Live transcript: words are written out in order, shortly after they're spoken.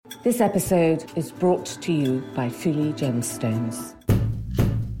This episode is brought to you by Fuli Gemstones.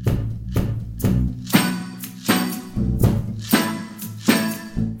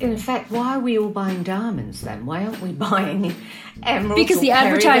 In fact, why are we all buying diamonds then? Why aren't we buying emeralds? Because the peridos?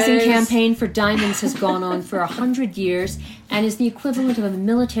 advertising campaign for diamonds has gone on for 100 years and is the equivalent of a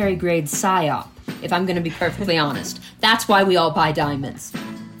military-grade PSYOP, if I'm going to be perfectly honest. That's why we all buy diamonds.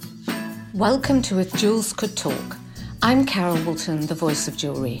 Welcome to If Jewels Could Talk. I'm Carol Woolton, the voice of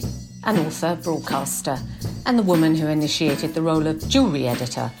Jewellery, an author, broadcaster, and the woman who initiated the role of jewellery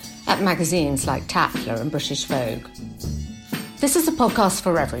editor at magazines like Tatler and British Vogue. This is a podcast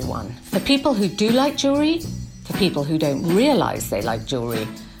for everyone, for people who do like jewellery, for people who don't realise they like jewellery,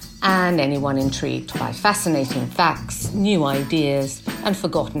 and anyone intrigued by fascinating facts, new ideas, and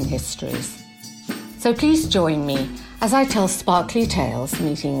forgotten histories. So please join me as I tell sparkly tales,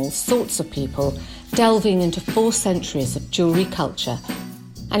 meeting all sorts of people, delving into 4 centuries of jewellery culture,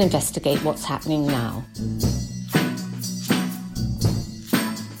 and investigate what's happening now.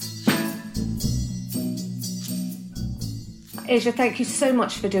 Asia, thank you so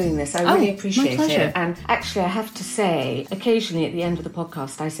much for doing this. I really appreciate it. And actually, I have to say, occasionally at the end of the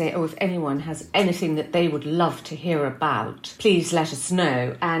podcast, I say, if anyone has anything that they would love to hear about, please let us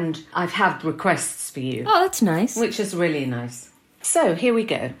know. And I've had requests for you. Oh, that's nice. Which is really nice. So, here we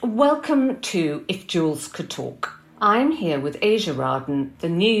go. Welcome to If Jewels Could Talk. I'm here with Asia Raden, the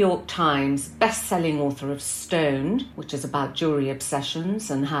New York Times best-selling author of Stoned, which is about jewellery obsessions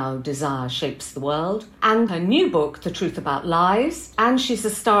and how desire shapes the world, and her new book, The Truth About Lies, and she's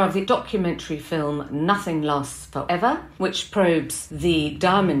the star of the documentary film Nothing Lasts Forever, which probes the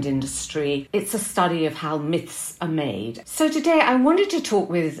diamond industry. It's a study of how myths are made. So today I wanted to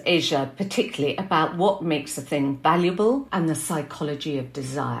talk with Asia particularly about what makes a thing valuable and the psychology of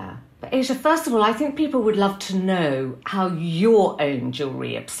desire. But Asia, first of all, I think people would love to know how your own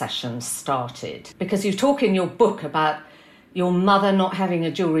jewellery obsession started. Because you talk in your book about your mother not having a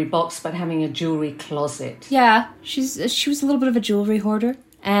jewellery box but having a jewellery closet. Yeah, she was a little bit of a jewellery hoarder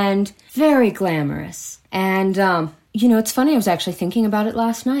and very glamorous. And, it's funny, I was actually thinking about it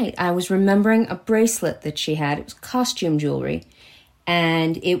last night. I was remembering a bracelet that she had. It was costume jewellery.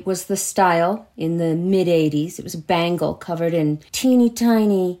 And it was the style in the mid-'80s. It was a bangle covered in teeny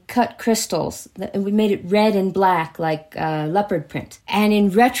tiny cut crystals. We made it red and black like leopard print. And in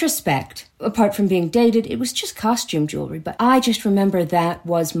retrospect, apart from being dated, it was just costume jewelry. But I just remember that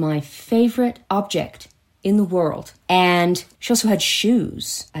was my favorite object in the world. And she also had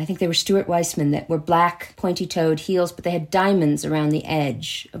shoes. I think they were Stuart Weitzman that were black, pointy-toed heels, but they had diamonds around the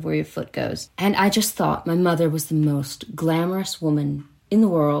edge of where your foot goes. And I just thought my mother was the most glamorous woman in the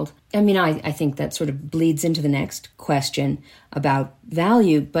world. I mean, I think that sort of bleeds into the next question about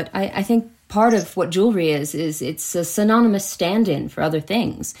value, but I think part of what jewelry is it's a synonymous stand-in for other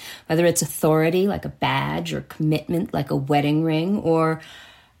things, whether it's authority, like a badge, or commitment, like a wedding ring, or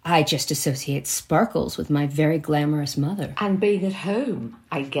I just associate sparkles with my very glamorous mother. And being at home,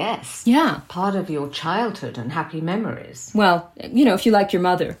 I guess. Yeah. Part of your childhood and happy memories. Well, if you like your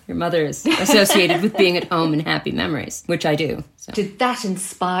mother is associated with being at home and happy memories, which I do. So. Did that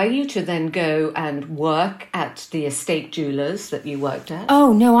inspire you to then go and work at the estate jewellers that you worked at?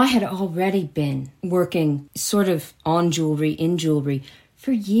 Oh, no, I had already been working sort of on jewelry, in jewelry,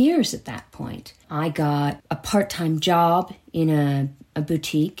 for years at that point. I got a part-time job in a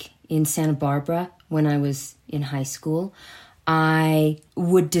boutique in Santa Barbara when I was in high school. I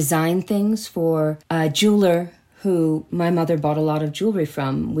would design things for a jeweler who my mother bought a lot of jewelry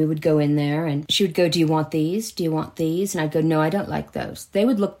from. We would go in there and she would go, "Do you want these? Do you want these?" And I'd go, "No, I don't like those. They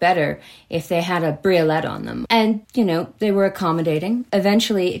would look better if they had a briolette on them." And, they were accommodating.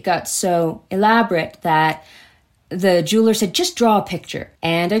 Eventually it got so elaborate that the jeweler said, "Just draw a picture."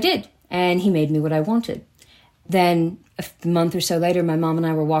 And I did. And he made me what I wanted. Then a month or so later, my mom and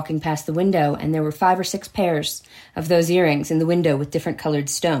I were walking past the window, and there were 5 or 6 pairs of those earrings in the window with different colored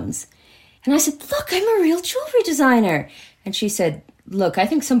stones. And I said, "Look, I'm a real jewelry designer." And she said, "Look, I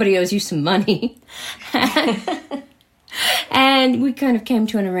think somebody owes you some money." And we kind of came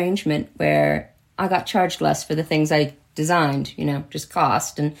to an arrangement where I got charged less for the things I designed, just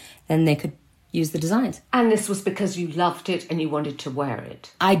cost, and then they could use the designs. And this was because you loved it and you wanted to wear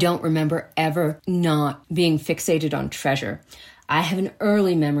it. I don't remember ever not being fixated on treasure. I have an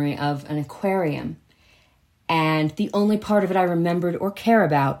early memory of an aquarium, and the only part of it I remembered or care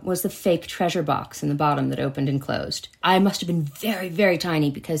about was the fake treasure box in the bottom that opened and closed. I must have been very, very tiny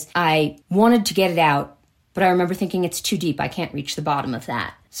because I wanted to get it out, but I remember thinking it's too deep. I can't reach the bottom of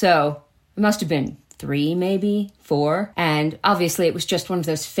that. So it must have been 3, maybe 4. And obviously it was just one of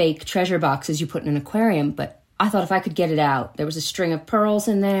those fake treasure boxes you put in an aquarium, but I thought if I could get it out, there was a string of pearls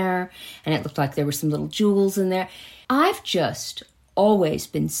in there, and it looked like there were some little jewels in there. I've just always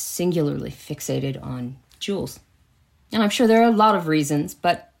been singularly fixated on jewels. And I'm sure there are a lot of reasons,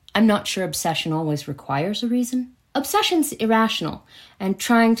 but I'm not sure obsession always requires a reason. Obsession's irrational, and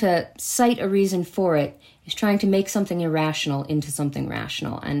trying to cite a reason for it is trying to make something irrational into something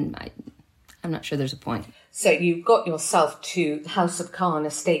rational, and I'm not sure there's a point. So you got yourself to House of Khan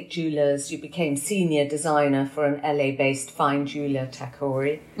Estate Jewellers. You became senior designer for an LA-based fine jeweller,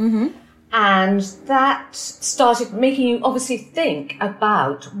 Takori. Mm-hmm. And that started making you obviously think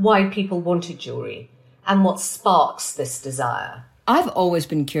about why people wanted jewellery and what sparks this desire. I've always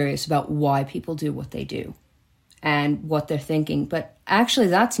been curious about why people do what they do and what they're thinking. But actually,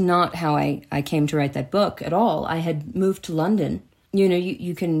 that's not how I came to write that book at all. I had moved to London. You know,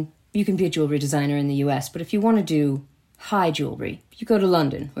 you can be a jewelry designer in the US, but if you want to do high jewelry, you go to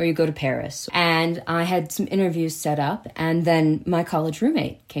London or you go to Paris. And I had some interviews set up, and then my college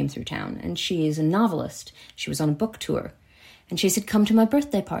roommate came through town, and she is a novelist. She was on a book tour, and she said, come to my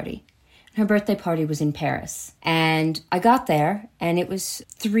birthday party. And her birthday party was in Paris. And I got there, and it was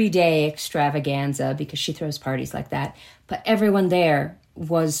 3-day extravaganza because she throws parties like that. But everyone there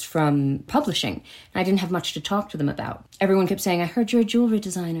was from publishing, and I didn't have much to talk to them about. Everyone kept saying, I heard you're a jewelry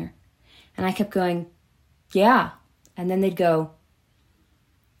designer. And I kept going, yeah. And then they'd go,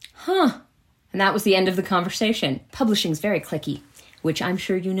 huh. And that was the end of the conversation. Publishing's very cliquey, which I'm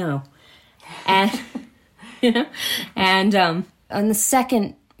sure you know. And, on the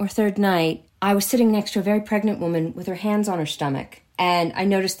second or third night, I was sitting next to a very pregnant woman with her hands on her stomach. And I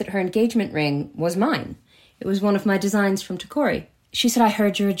noticed that her engagement ring was mine. It was one of my designs from Takori. She said, I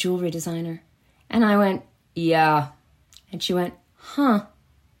heard you're a jewelry designer. And I went, yeah. And she went, huh.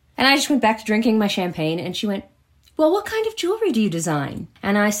 And I just went back to drinking my champagne, and she went, well, what kind of jewelry do you design?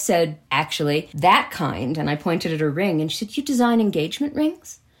 And I said, actually, that kind. And I pointed at her ring, and she said, you design engagement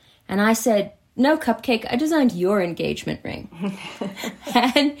rings? And I said, no, Cupcake, I designed your engagement ring.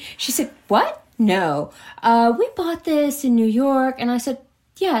 And she said, what? No. We bought this in New York. And I said,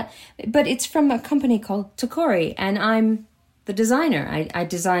 yeah, but it's from a company called Takori, and I'm the designer. I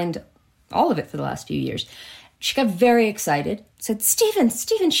designed all of it for the last few years. She got very excited, said, Stephen,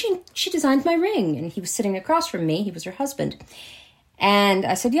 she designed my ring. And he was sitting across from me. He was her husband. And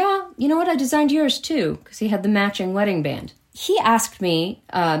I said, yeah, you know what? I designed yours too, because he had the matching wedding band. He asked me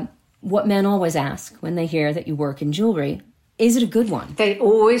what men always ask when they hear that you work in jewelry. Is it a good one? They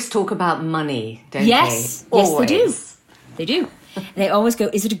always talk about money, don't yes. they? Yes, they do. They do. They always go,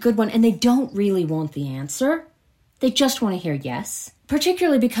 is it a good one? And they don't really want the answer. They just want to hear yes.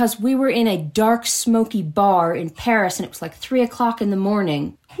 Particularly because we were in a dark, smoky bar in Paris, and it was like 3 o'clock in the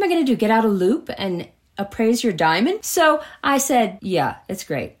morning. What am I going to do, get out a loop and appraise your diamond? So I said, yeah, it's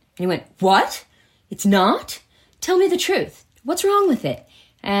great. And he went, what? It's not? Tell me the truth. What's wrong with it?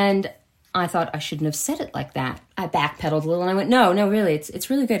 And I thought I shouldn't have said it like that. I backpedaled a little, and I went, no, really, it's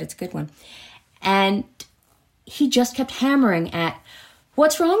really good. It's a good one. And he just kept hammering at,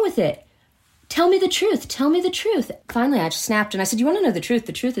 what's wrong with it? Tell me the truth. Tell me the truth. Finally, I just snapped, and I said, you want to know the truth?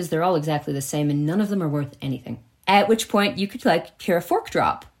 The truth is they're all exactly the same, and none of them are worth anything. At which point, you could, hear a fork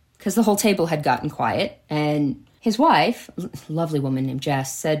drop, because the whole table had gotten quiet, and his wife, a lovely woman named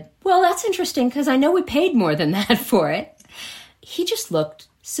Jess, said, well, that's interesting, because I know we paid more than that for it. He just looked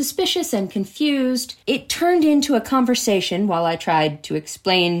suspicious and confused. It turned into a conversation while I tried to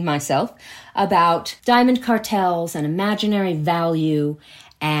explain myself about diamond cartels and imaginary value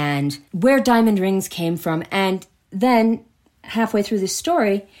and where diamond rings came from. And then, halfway through this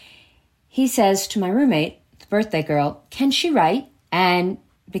story, he says to my roommate, the birthday girl, can she write? And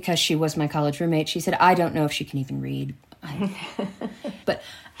because she was my college roommate, she said, I don't know if she can even read. But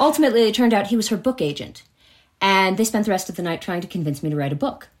ultimately, it turned out he was her book agent. And they spent the rest of the night trying to convince me to write a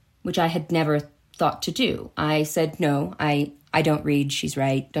book, which I had never thought to do. I said, no, I don't read. She's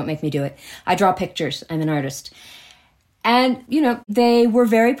right. Don't make me do it. I draw pictures. I'm an artist. And, they were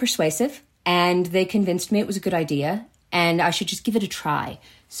very persuasive, and they convinced me it was a good idea, and I should just give it a try.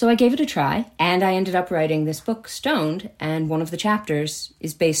 So I gave it a try, and I ended up writing this book, Stoned, and one of the chapters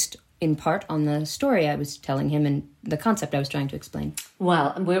is based in part on the story I was telling him and the concept I was trying to explain.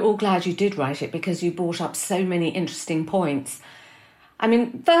 Well, we're all glad you did write it, because you brought up so many interesting points. I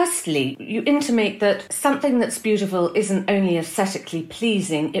mean, firstly, you intimate that something that's beautiful isn't only aesthetically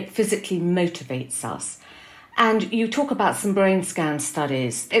pleasing, it physically motivates us. And you talk about some brain scan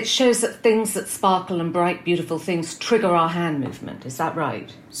studies. It shows that things that sparkle and bright, beautiful things trigger our hand movement. Is that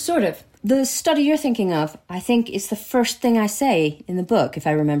right? Sort of. The study you're thinking of, I think, is the first thing I say in the book, if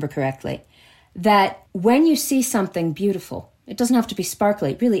I remember correctly. That when you see something beautiful, It doesn't have to be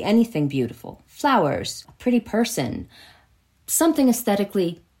sparkly. Really, anything beautiful. Flowers, a pretty person, something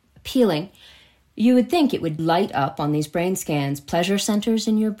aesthetically appealing. You would think it would light up on these brain scans pleasure centers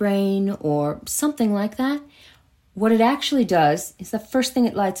in your brain or something like that. What it actually does is the first thing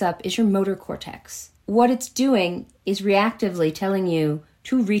it lights up is your motor cortex. What it's doing is reactively telling you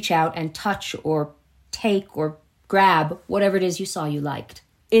to reach out and touch or take or grab whatever it is you saw you liked.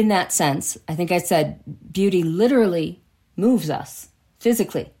 In that sense, I think I said beauty literally moves us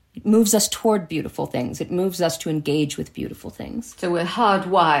physically. It moves us toward beautiful things. It moves us to engage with beautiful things. So we're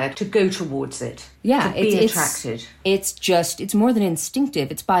hardwired to go towards it. Yeah, to be attracted. It's more than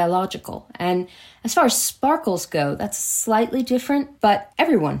instinctive. It's biological. And as far as sparkles go, that's slightly different, but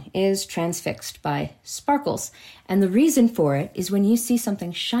everyone is transfixed by sparkles. And the reason for it is when you see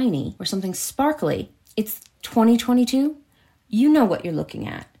something shiny or something sparkly, it's 2022, you know what you're looking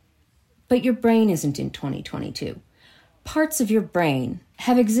at. But your brain isn't in 2022. Parts of your brain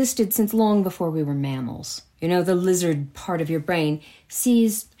have existed since long before we were mammals. You know, the lizard part of your brain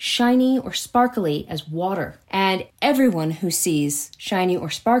sees shiny or sparkly as water. And everyone who sees shiny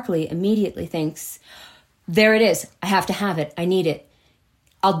or sparkly immediately thinks, there it is. I have to have it. I need it.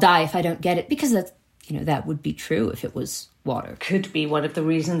 I'll die if I don't get it. Because that's, that would be true if it was water. Could be one of the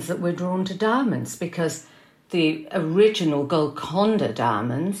reasons that we're drawn to diamonds, because the original Golconda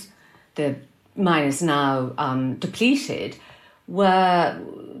diamonds, mine is now depleted, where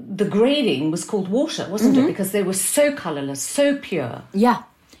the grading was called water, wasn't it? Because they were so colourless, so pure. Yeah,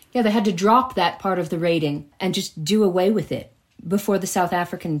 they had to drop that part of the rating and just do away with it before the South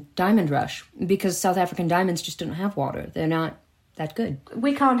African diamond rush, because South African diamonds just don't have water. They're not that good.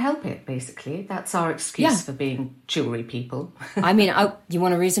 We can't help it, basically. That's our excuse for being jewellery people. I mean, you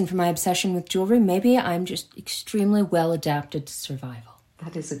want a reason for my obsession with jewellery? Maybe I'm just extremely well adapted to survival.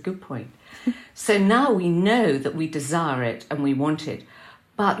 That is a good point. So now we know that we desire it and we want it,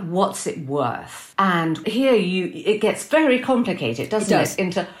 but what's it worth? And here it gets very complicated, doesn't it?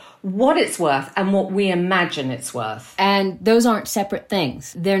 Into what it's worth and what we imagine it's worth. And those aren't separate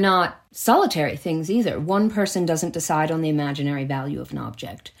things. They're not solitary things either. One person doesn't decide on the imaginary value of an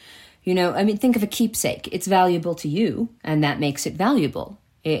object. Think of a keepsake. It's valuable to you, and that makes it valuable.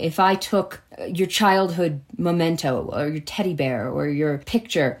 If I took your childhood memento or your teddy bear or your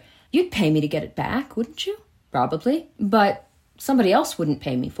picture, you'd pay me to get it back, wouldn't you? Probably. But somebody else wouldn't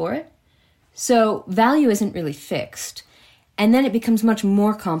pay me for it. So value isn't really fixed. And then it becomes much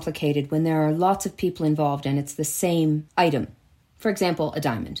more complicated when there are lots of people involved and it's the same item. For example, a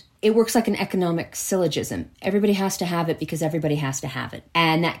diamond. It works like an economic syllogism. Everybody has to have it because everybody has to have it.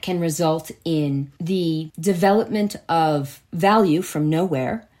 And that can result in the development of value from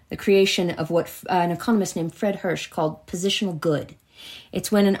nowhere, the creation of what an economist named Fred Hirsch called positional good.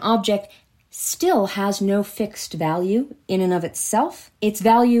 It's when an object still has no fixed value in and of itself. Its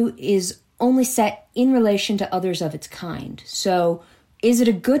value is only set in relation to others of its kind. So, is it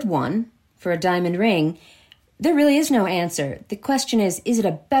a good one for a diamond ring? There really is no answer. The question is it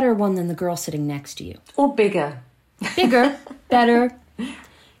a better one than the girl sitting next to you? Or bigger. Bigger, better.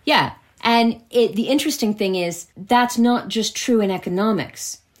 Yeah. And the interesting thing is that's not just true in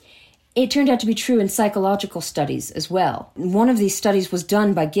economics. It turned out to be true in psychological studies as well. One of these studies was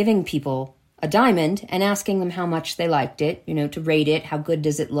done by giving people a diamond and asking them how much they liked it, to rate it, how good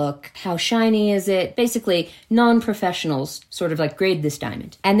does it look, how shiny is it, basically non-professionals sort of like grade this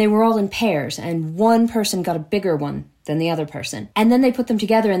diamond. And they were all in pairs, and one person got a bigger one than the other person. And then they put them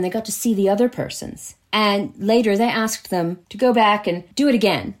together and they got to see the other person's. And later they asked them to go back and do it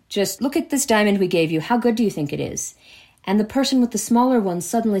again. Just look at this diamond we gave you, how good do you think it is? And the person with the smaller one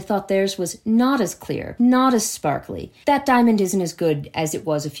suddenly thought theirs was not as clear, not as sparkly. That diamond isn't as good as it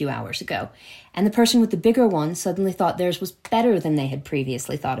was a few hours ago. And the person with the bigger one suddenly thought theirs was better than they had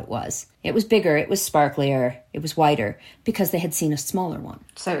previously thought it was. It was bigger, it was sparklier, it was whiter, because they had seen a smaller one.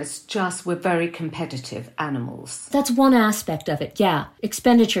 So it's just we're very competitive animals. That's one aspect of it, yeah.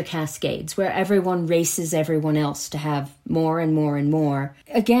 Expenditure cascades, where everyone races everyone else to have more and more and more.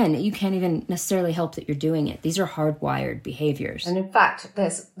 Again, you can't even necessarily help that you're doing it. These are hardwired behaviors. And in fact,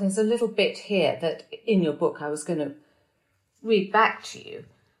 there's a little bit here that in your book I was going to read back to you.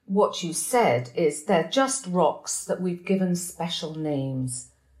 What you said is they're just rocks that we've given special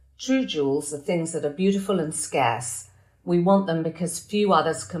names. True jewels are things that are beautiful and scarce. We want them because few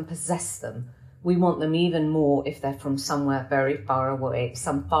others can possess them. We want them even more if they're from somewhere very far away,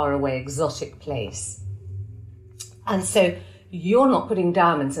 some faraway exotic place. And so you're not putting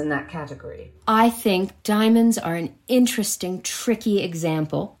diamonds in that category. I think diamonds are an interesting, tricky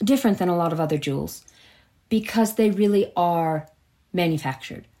example, different than a lot of other jewels, because they really are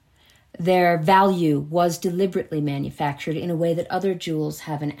manufactured. their value was deliberately manufactured in a way that other jewels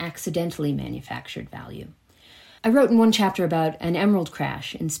have an accidentally manufactured value. I wrote in one chapter about an emerald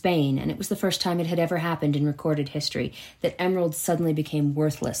crash in Spain, and it was the first time it had ever happened in recorded history that emeralds suddenly became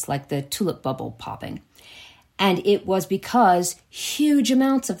worthless, like the tulip bubble popping. And it was because huge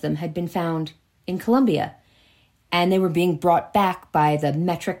amounts of them had been found in Colombia, and they were being brought back by the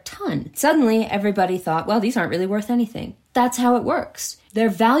metric ton. Suddenly, everybody thought, well, these aren't really worth anything. That's how it works. They're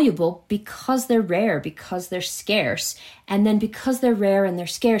valuable because they're rare, because they're scarce. And then because they're rare and they're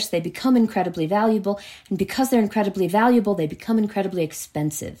scarce, they become incredibly valuable. And because they're incredibly valuable, they become incredibly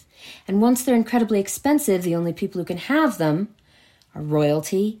expensive. And once they're incredibly expensive, the only people who can have them are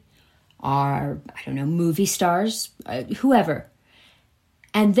royalty, are, movie stars, whoever.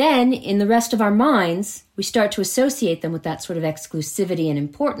 And then, in the rest of our minds, we start to associate them with that sort of exclusivity and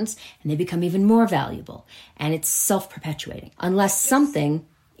importance, and they become even more valuable. And it's self-perpetuating. Unless something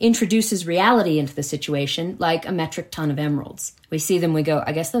introduces reality into the situation, like a metric ton of emeralds. We see them, we go,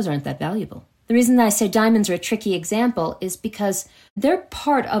 I guess those aren't that valuable. The reason that I say diamonds are a tricky example is because they're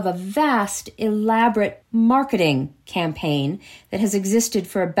part of a vast, elaborate marketing campaign that has existed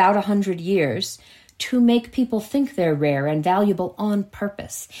for about 100 years, to make people think they're rare and valuable on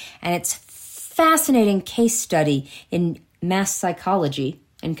purpose. And it's a fascinating case study in mass psychology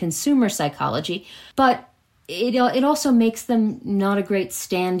and consumer psychology, but it also makes them not a great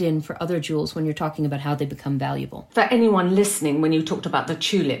stand-in for other jewels when you're talking about how they become valuable. For anyone listening, when you talked about the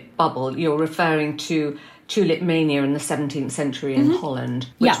tulip bubble, you're referring to tulip mania in the 17th century in Holland,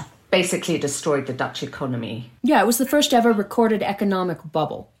 which basically destroyed the Dutch economy. Yeah, it was the first ever recorded economic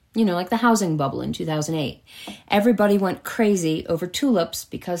bubble. Like the housing bubble in 2008. Everybody went crazy over tulips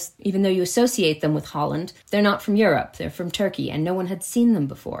because even though you associate them with Holland, they're not from Europe, they're from Turkey, and no one had seen them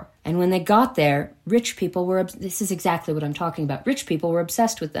before. And when they got there, rich people were, this is exactly what I'm talking about, rich people were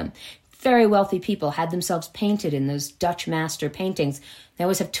obsessed with them. Very wealthy people had themselves painted in those Dutch master paintings. They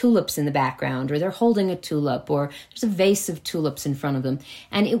always have tulips in the background, or they're holding a tulip, or there's a vase of tulips in front of them.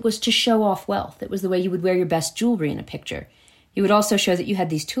 And it was to show off wealth. It was the way you would wear your best jewelry in a picture. You would also show that you had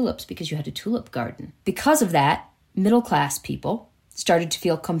these tulips because you had a tulip garden. Because of that, middle-class people started to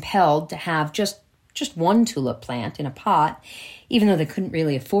feel compelled to have just one tulip plant in a pot, even though they couldn't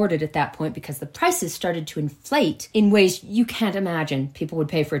really afford it at that point because the prices started to inflate in ways you can't imagine people would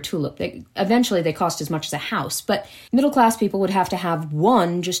pay for a tulip. Eventually, they cost as much as a house, but middle-class people would have to have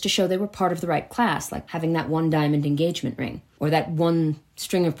one just to show they were part of the right class, like having that one diamond engagement ring or that one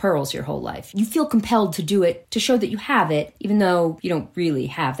string of pearls your whole life. You feel compelled to do it to show that you have it, even though you don't really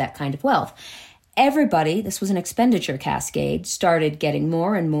have that kind of wealth. Everybody, this was an expenditure cascade, started getting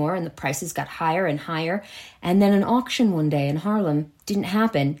more and more, and the prices got higher and higher. And then an auction one day in Harlem didn't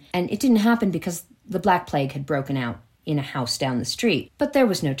happen, and it didn't happen because the Black Plague had broken out in a house down the street. But there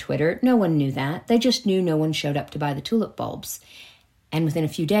was no Twitter. No one knew that. They just knew no one showed up to buy the tulip bulbs. And within a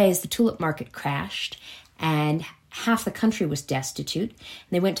few days, the tulip market crashed, and half the country was destitute. And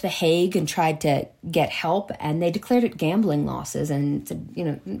they went to The Hague and tried to get help, and they declared it gambling losses and said,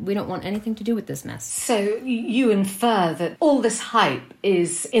 we don't want anything to do with this mess. So you infer that all this hype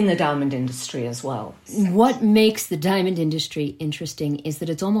is in the diamond industry as well. What makes the diamond industry interesting is that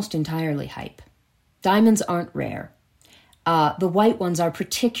it's almost entirely hype. Diamonds aren't rare. The white ones are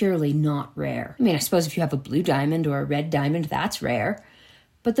particularly not rare. I suppose if you have a blue diamond or a red diamond, that's rare.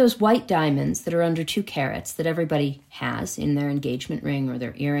 But those white diamonds that are under 2 carats that everybody has in their engagement ring or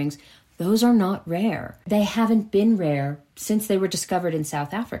their earrings, those are not rare. They haven't been rare since they were discovered in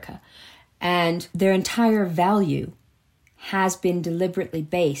South Africa. And their entire value has been deliberately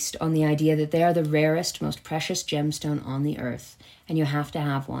based on the idea that they are the rarest, most precious gemstone on the earth, and you have to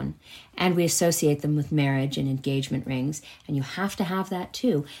have one. And we associate them with marriage and engagement rings, and you have to have that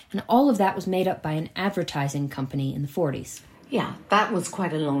too. And all of that was made up by an advertising company in the 40s. Yeah, that was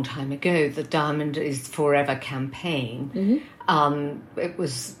quite a long time ago, the Diamond is Forever campaign. It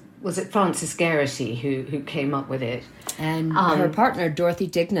was it Frances Geraghty who came up with it? And her partner, Dorothy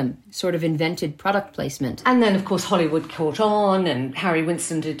Dignam, sort of invented product placement. And then, of course, Hollywood caught on, and Harry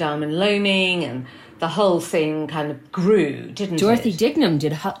Winston did diamond loaning, and the whole thing kind of grew, didn't Dorothy it? Dignam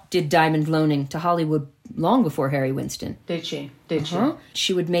did diamond loaning to Hollywood long before Harry Winston. Did she? Did she?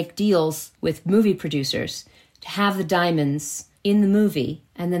 She would make deals with movie producers to have the diamonds in the movie,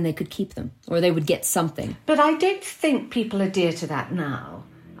 and then they could keep them, or they would get something. But I don't think people adhere to that now.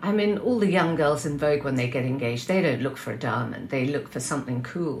 All the young girls in Vogue, when they get engaged, they don't look for a diamond. They look for something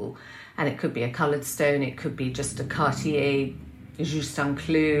cool. And it could be a coloured stone, it could be just a Cartier Juste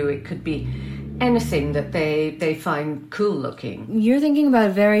Clou, it could be anything that they find cool looking. You're thinking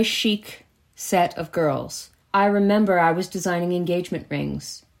about a very chic set of girls. I remember I was designing engagement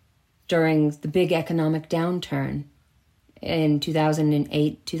rings during the big economic downturn in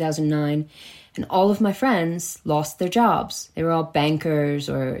 2008, 2009, and all of my friends lost their jobs. They were all bankers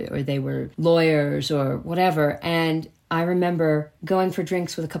or they were lawyers or whatever. And I remember going for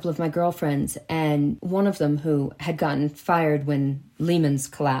drinks with a couple of my girlfriends, and one of them, who had gotten fired when Lehman's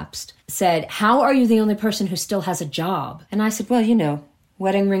collapsed, said, "How are you the only person who still has a job?" And I said, "Well, you know,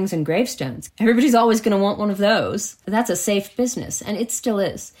 wedding rings and gravestones. Everybody's always going to want one of those. That's a safe business." And it still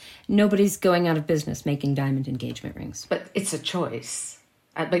is. Nobody's going out of business making diamond engagement rings. But it's a choice.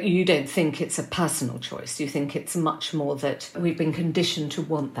 But you don't think it's a personal choice. You think it's much more that we've been conditioned to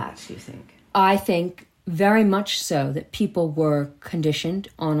want that, you think? I think very much so that people were conditioned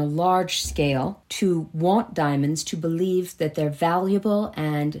on a large scale to want diamonds, to believe that they're valuable.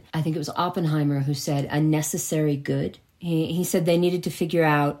 And I think it was Oppenheimer who said a necessary good. He said they needed to figure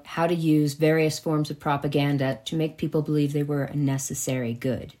out how to use various forms of propaganda to make people believe they were a necessary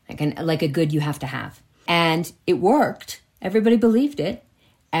good, like a good you have to have. And it worked. Everybody believed it.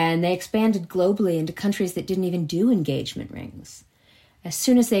 And they expanded globally into countries that didn't even do engagement rings. As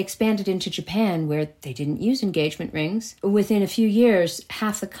soon as they expanded into Japan, where they didn't use engagement rings, within a few years,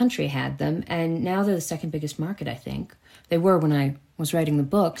 half the country had them. And now they're the second biggest market, I think. They were when I was writing the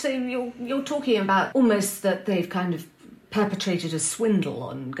book. So you're talking about almost that they've kind of perpetrated a swindle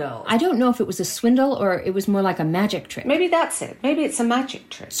on girls. I don't know if it was a swindle or it was more like a magic trick. Maybe that's it. Maybe it's a magic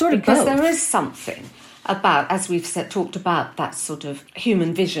trick. Sort of because both. There is something about, as we've talked about, that sort of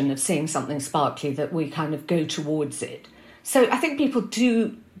human vision of seeing something sparkly that we kind of go towards it. So I think people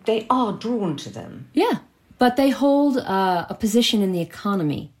they are drawn to them. Yeah, but they hold a position in the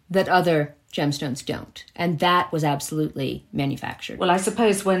economy that other gemstones don't. And that was absolutely manufactured. Well, I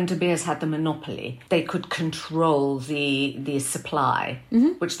suppose when De Beers had the monopoly, they could control the supply,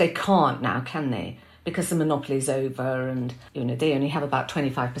 which they can't now, can they? Because the monopoly's over and, you know, they only have about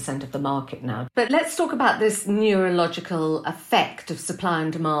 25% of the market now. But let's talk about this neurological effect of supply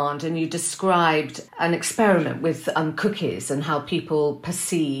and demand. And you described an experiment with cookies and how people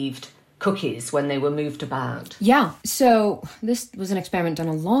perceived cookies when they were moved about. Yeah, so this was an experiment done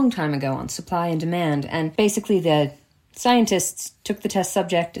a long time ago on supply and demand, and basically the scientists took the test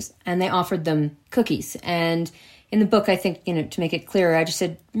subject and they offered them cookies. And in the book, I think, you know, to make it clearer, I just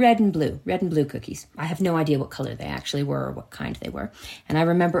said red and blue cookies. I have no idea what color they actually were or what kind they were. And I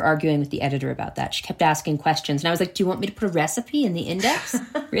remember arguing with the editor about that. She kept asking questions, and I was like, "Do you want me to put a recipe in the index?"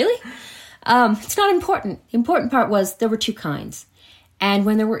 Really? It's not important. The important part was there were two kinds. And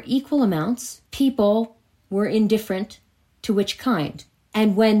when there were equal amounts, people were indifferent to which kind.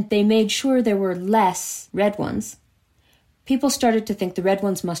 And when they made sure there were less red ones, people started to think the red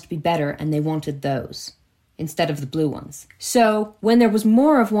ones must be better, and they wanted those instead of the blue ones. So when there was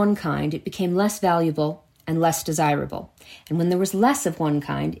more of one kind, it became less valuable and less desirable. And when there was less of one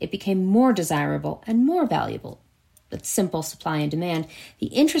kind, it became more desirable and more valuable. That's simple supply and demand. The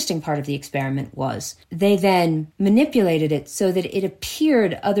interesting part of the experiment was they then manipulated it so that it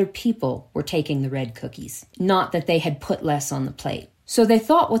appeared other people were taking the red cookies, not that they had put less on the plate. So they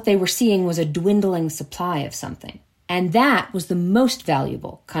thought what they were seeing was a dwindling supply of something. And that was the most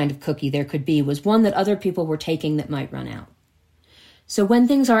valuable kind of cookie there could be, was one that other people were taking that might run out. So when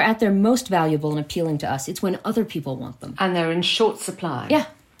things are at their most valuable and appealing to us, it's when other people want them. And they're in short supply. Yeah.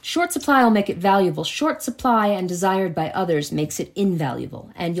 Short supply will make it valuable. Short supply and desired by others makes it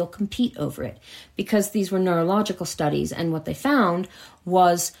invaluable, and you'll compete over it. Because these were neurological studies, and what they found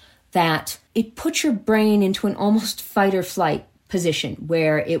was that it put your brain into an almost fight or flight position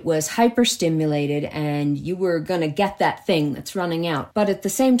where it was hyper-stimulated and you were going to get that thing that's running out. But at the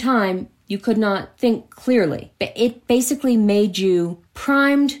same time, you could not think clearly. It basically made you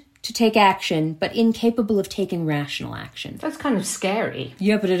primed to take action, but incapable of taking rational action. That's kind of scary.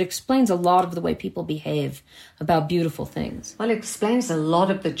 Yeah, but it explains a lot of the way people behave about beautiful things. Well, it explains a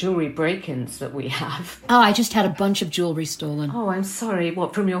lot of the jewellery break-ins that we have. Oh, I just had a bunch of jewellery stolen. Oh, I'm sorry.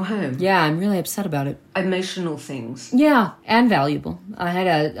 What, from your home? Yeah, I'm really upset about it. Emotional things. Yeah, and valuable. I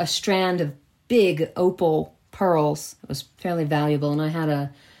had a strand of big opal pearls. It was fairly valuable, and I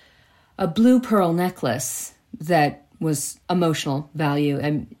had a blue pearl necklace that was emotional value,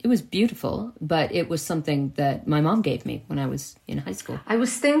 and it was beautiful, but it was something that my mom gave me when I was in high school. I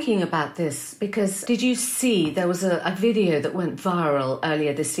was thinking about this because did you see there was a video that went viral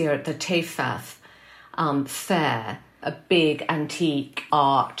earlier this year at the TAFAF fair, a big antique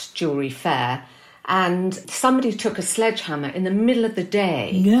art jewellery fair, And somebody took a sledgehammer in the middle of the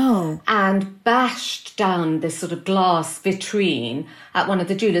day. No. And bashed down this sort of glass vitrine at one of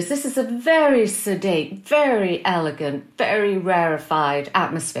the jewellers. This is a very sedate, very elegant, very rarefied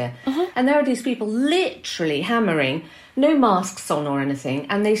atmosphere. And there are these people literally hammering, no masks on or anything,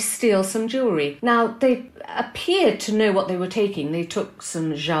 and they steal some jewellery. Now, they appeared to know what they were taking. They took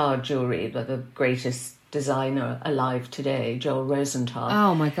some Jard jewellery, the greatest designer alive today, Joel Rosenthal.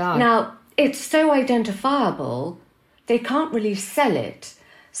 Oh, my God. Now, it's so identifiable, they can't really sell it.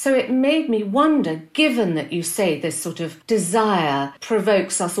 So it made me wonder, given that you say this sort of desire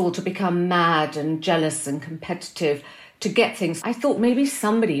provokes us all to become mad and jealous and competitive to get things, I thought maybe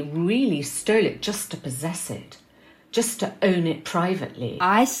somebody really stole it just to possess it, just to own it privately.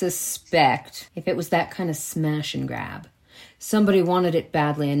 I suspect if it was that kind of smash and grab, somebody wanted it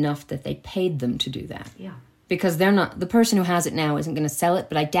badly enough that they paid them to do that. Yeah. Because they're not, the person who has it now isn't going to sell it,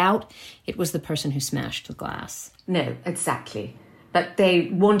 but I doubt it was the person who smashed the glass. No, exactly. But they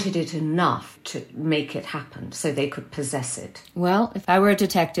wanted it enough to make it happen so they could possess it. Well, if I were a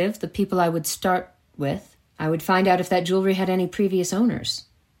detective, the people I would start with, I would find out if that jewelry had any previous owners.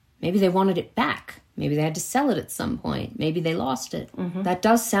 Maybe they wanted it back. Maybe they had to sell it at some point. Maybe they lost it. That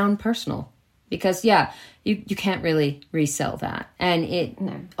does sound personal. Because, yeah, you can't really resell that. And it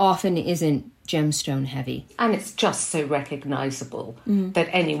often isn't gemstone heavy. And it's just so recognisable that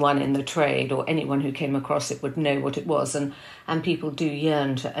anyone in the trade or anyone who came across it would know what it was. And people do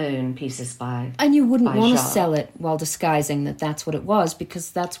yearn to own pieces by And you wouldn't want to Jard. sell it while disguising that that's what it was,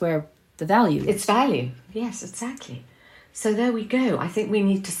 because that's where the value is. Its value. Yes, exactly. So there we go. I think we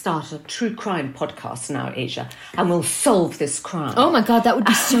need to start a true crime podcast now, Asia, and we'll solve this crime. Oh my God, that would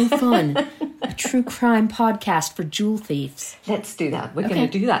be so fun. A true crime podcast for jewel thieves. Let's do that. We're going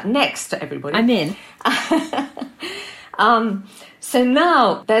to do that next, everybody. I'm in. So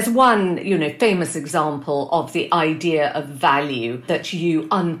now there's one, famous example of the idea of value that you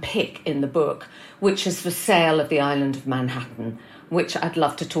unpick in the book, which is the sale of the island of Manhattan, which I'd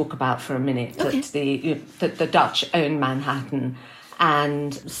love to talk about for a minute. Okay. That the Dutch owned Manhattan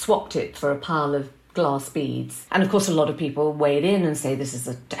and swapped it for a pile of glass beads. And of course, a lot of people weighed in and say this is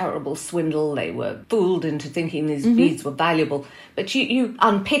a terrible swindle. They were fooled into thinking these beads were valuable. But you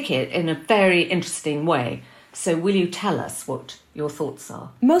unpick it in a very interesting way. So will you tell us what your thoughts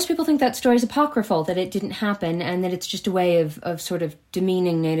are? Most people think that story's apocryphal, that it didn't happen, and that it's just a way of sort of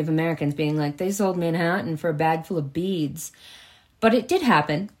demeaning Native Americans, being like, they sold Manhattan for a bag full of beads. But it did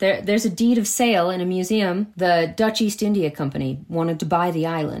happen. There's a deed of sale in a museum. The Dutch East India Company wanted to buy the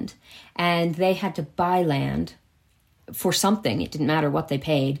island, and they had to buy land for something. It didn't matter what they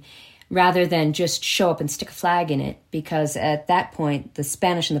paid, rather than just show up and stick a flag in it, because at that point, the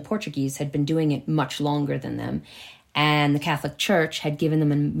Spanish and the Portuguese had been doing it much longer than them, and the Catholic Church had given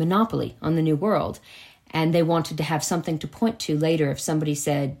them a monopoly on the New World. And they wanted to have something to point to later. If somebody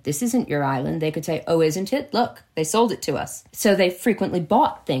said, this isn't your island, they could say, oh, isn't it? Look, they sold it to us. So they frequently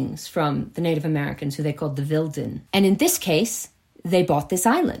bought things from the Native Americans, who they called the Wilden. And in this case, they bought this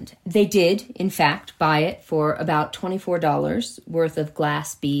island. They did, in fact, buy it for about $24 worth of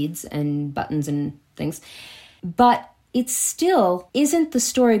glass beads and buttons and things. But it still isn't the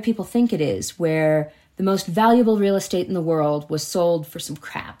story people think it is, where the most valuable real estate in the world was sold for some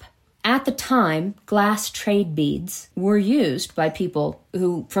crap. At the time, glass trade beads were used by people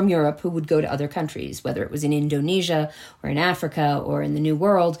from Europe who would go to other countries, whether it was in Indonesia or in Africa or in the New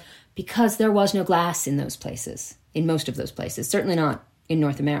World, because there was no glass in those places, in most of those places, certainly not in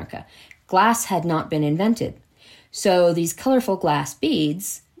North America. Glass had not been invented. So these colorful glass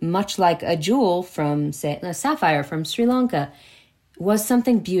beads, much like a jewel from, say, a sapphire from Sri Lanka, was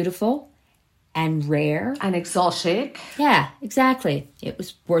something beautiful and rare. And exotic. Yeah, exactly. It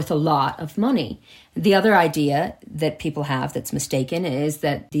was worth a lot of money. The other idea that people have that's mistaken is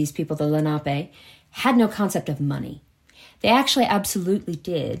that these people, the Lenape, had no concept of money. They actually absolutely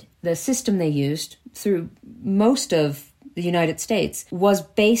did. The system they used through most of the United States was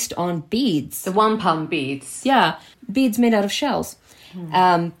based on beads. The £1 beads. Yeah, beads made out of shells.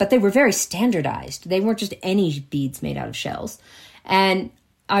 But they were very standardized. They weren't just any beads made out of shells. And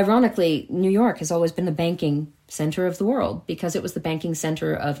ironically, New York has always been the banking center of the world because it was the banking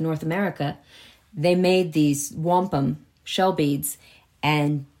center of North America. They made these wampum shell beads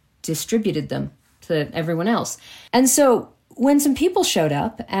and distributed them to everyone else. And so when some people showed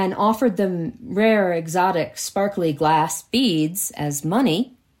up and offered them rare, exotic, sparkly glass beads as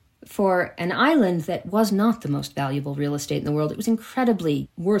money for an island that was not the most valuable real estate in the world, it was incredibly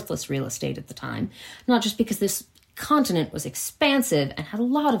worthless real estate at the time, not just because this continent was expansive and had a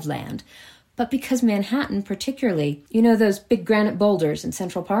lot of land, but because Manhattan particularly, you know those big granite boulders in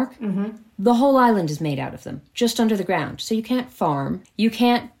Central Park? Mm-hmm. The whole island is made out of them, just under the ground. So you can't farm, you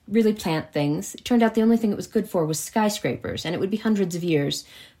can't really plant things. It turned out the only thing it was good for was skyscrapers, and it would be hundreds of years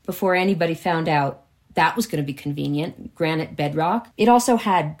before anybody found out that was going to be convenient, granite bedrock. It also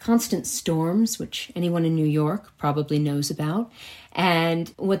had constant storms, which anyone in New York probably knows about.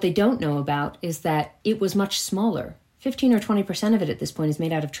 And what they don't know about is that it was much smaller. 15 or 20% of it at this point is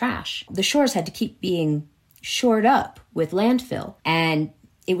made out of trash. The shores had to keep being shored up with landfill, and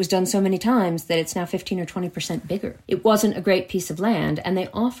it was done so many times that it's now 15 or 20% bigger. It wasn't a great piece of land, and they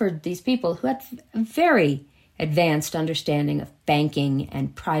offered these people who had a very advanced understanding of banking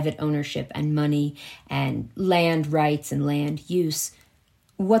and private ownership and money and land rights and land use,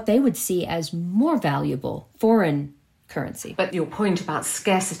 what they would see as more valuable foreign currency. But your point about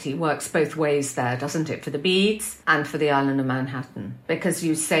scarcity works both ways there, doesn't it, for the beads and for the island of Manhattan? Because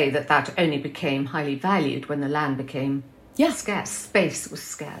you say that only became highly valued when the land became scarce. Space was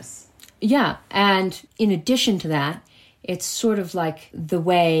scarce. Yeah, and in addition to that, it's sort of like the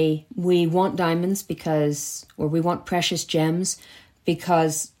way we want diamonds or we want precious gems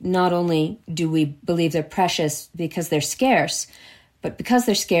because not only do we believe they're precious because they're scarce, but because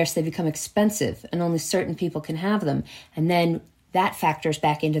they're scarce, they become expensive and only certain people can have them. And then that factors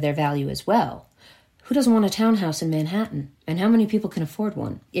back into their value as well. Who doesn't want a townhouse in Manhattan? And how many people can afford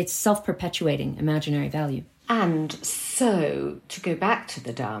one? It's self-perpetuating imaginary value. And so, to go back to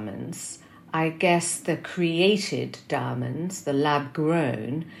the diamonds, I guess the created diamonds, the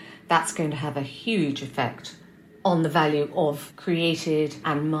lab-grown, that's going to have a huge effect on the value of created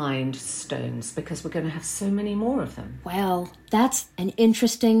and mined stones because we're going to have so many more of them. Well, that's an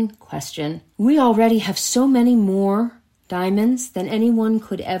interesting question. We already have so many more diamonds than anyone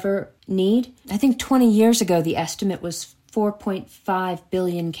could ever need. I think 20 years ago, the estimate was 4.5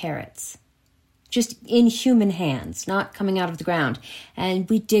 billion carats. Just in human hands, not coming out of the ground. And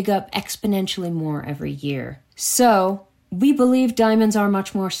we dig up exponentially more every year. So we believe diamonds are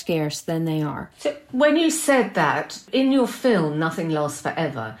much more scarce than they are. So when you said that, in your film, Nothing Lasts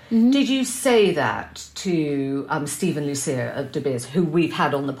Forever, did you say that to Stephen Lucia of De Beers, who we've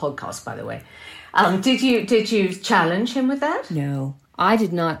had on the podcast, by the way? Did you challenge him with that? No, I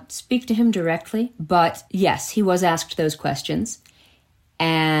did not speak to him directly, but yes, he was asked those questions.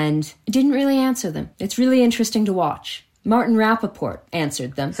 And didn't really answer them. It's really interesting to watch. Martin Rappaport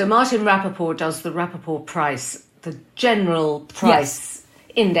answered them. So Martin Rappaport does the Rappaport price, the general price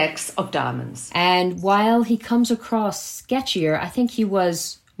index of diamonds. And while he comes across sketchier, I think he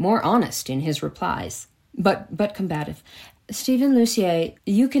was more honest in his replies, but combative. Stephen Lucia,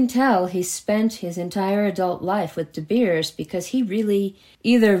 you can tell he spent his entire adult life with De Beers because he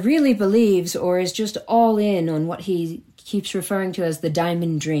either really believes or is just all in on what he keeps referring to as the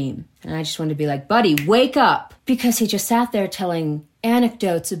diamond dream. And I just wanted to be like, buddy, wake up! Because he just sat there telling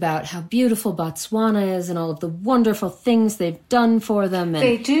anecdotes about how beautiful Botswana is and all of the wonderful things they've done for them. And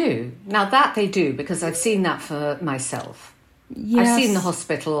they do. Now that they do, because I've seen that for myself. Yes. I've seen the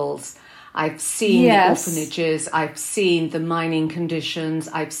hospitals, I've seen the orphanages, I've seen the mining conditions,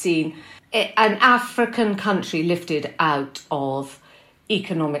 I've seen an African country lifted out of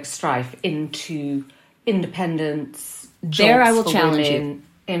economic strife into independence. There I will challenge you.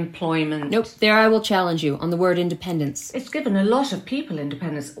 Employment. Nope, there I will challenge you on the word independence. It's given a lot of people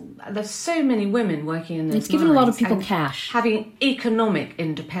independence. There's so many women working in those It's given a lot of people cash. Having economic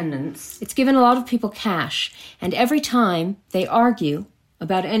independence. It's given a lot of people cash. And every time they argue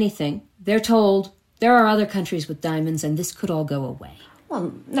about anything, they're told there are other countries with diamonds and this could all go away.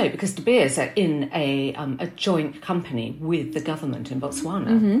 Well, no, because De Beers are in a joint company with the government in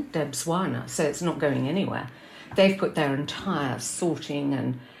Botswana, Botswana, so it's not going anywhere. They've put their entire sorting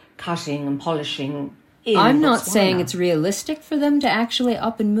and cutting and polishing in I'm not Botswana. saying it's realistic for them to actually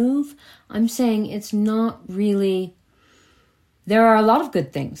up and move. I'm saying it's not really... There are a lot of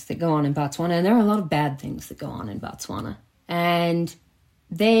good things that go on in Botswana, and there are a lot of bad things that go on in Botswana. And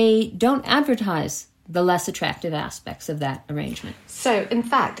they don't advertise the less attractive aspects of that arrangement. So, in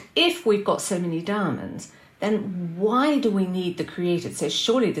fact, if we've got so many diamonds, then why do we need the created? So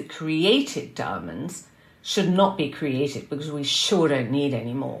surely the created diamonds should not be created because we sure don't need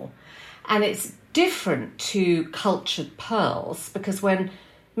any more. And it's different to cultured pearls because when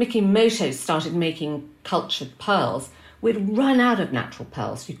Mikimoto started making cultured pearls, we'd run out of natural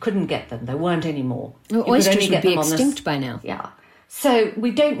pearls. You couldn't get them. There weren't any more. Well, oysters would be extinct by now. Yeah. So we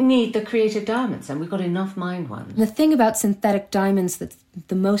don't need the created diamonds, and we've got enough mined ones. The thing about synthetic diamonds that's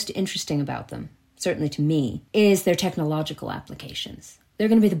the most interesting about them, certainly to me, is their technological applications. they're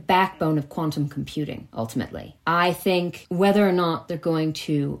going to be the backbone of quantum computing, ultimately. I think whether or not they're going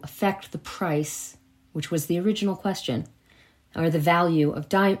to affect the price, which was the original question, or the value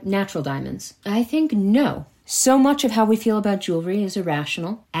of natural diamonds, I think no. So much of how we feel about jewelry is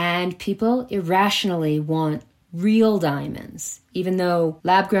irrational, and people irrationally want real diamonds, even though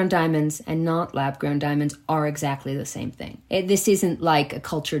lab-grown diamonds and not lab-grown diamonds are exactly the same thing. This isn't like a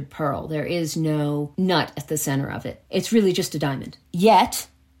cultured pearl. There is no nut at the center of it. It's really just a diamond. Yet,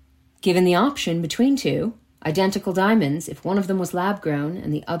 given the option between two identical diamonds, if one of them was lab-grown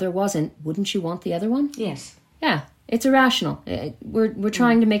and the other wasn't, wouldn't you want the other one? Yes. Yeah, it's irrational. We're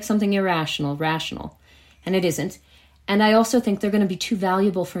trying to make something irrational rational, and it isn't. And I also think they're going to be too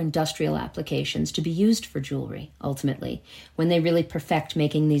valuable for industrial applications to be used for jewelry, ultimately, when they really perfect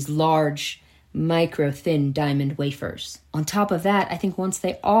making these large, micro-thin diamond wafers. On top of that, I think once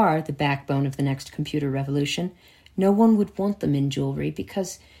they are the backbone of the next computer revolution, no one would want them in jewelry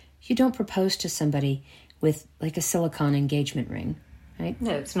because you don't propose to somebody with, like, a silicone engagement ring, right?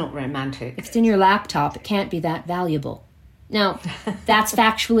 No, it's not romantic. If it's in your laptop, it can't be that valuable. Now, that's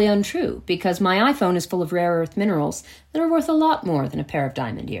factually untrue, because my iPhone is full of rare earth minerals that are worth a lot more than a pair of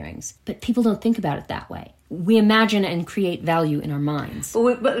diamond earrings. But people don't think about it that way. We imagine and create value in our minds.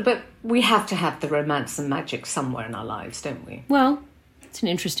 But we have to have the romance and magic somewhere in our lives, don't we? Well, it's an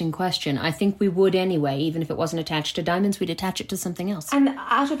interesting question. I think we would anyway. Even if it wasn't attached to diamonds, we'd attach it to something else. And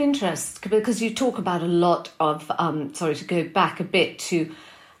out of interest, because you talk about a lot of, to go back a bit to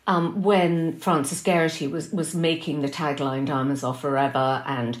when Francis Geraghty was making the tagline Diamonds Are Forever,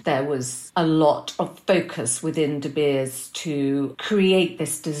 and there was a lot of focus within De Beers to create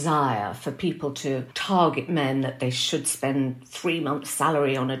this desire for people to target men that they should spend 3 months'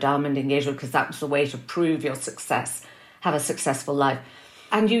 salary on a diamond engagement because that was the way to prove your success, have a successful life.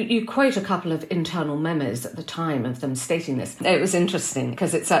 And you quote a couple of internal memos at the time of them stating this. It was interesting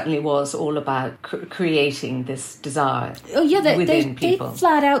because it certainly was all about creating this desire within people. They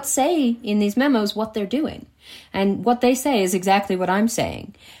flat out say in these memos what they're doing. And what they say is exactly what I'm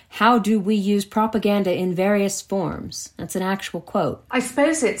saying. How do we use propaganda in various forms? That's an actual quote. I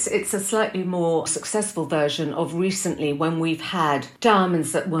suppose it's a slightly more successful version of recently when we've had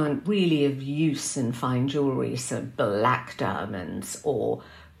diamonds that weren't really of use in fine jewellery, so black diamonds or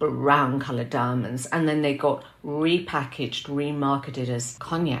brown-coloured diamonds, and then they got repackaged, remarketed as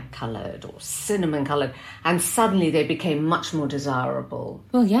cognac-coloured or cinnamon-coloured, and suddenly they became much more desirable.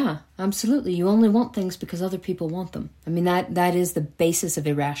 Well, yeah, absolutely. You only want things because other people want them. I mean, that is the basis of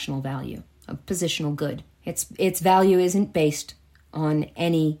irrational value, of positional good. Its value isn't based on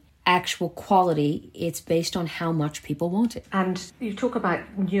any actual quality. It's based on how much people want it. And you talk about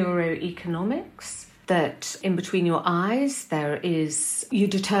neuroeconomics, that in between your eyes you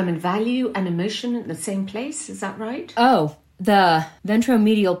determine value and emotion in the same place, is that right? Oh, the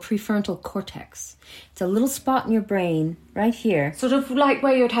ventromedial prefrontal cortex. It's a little spot in your brain right here. Sort of like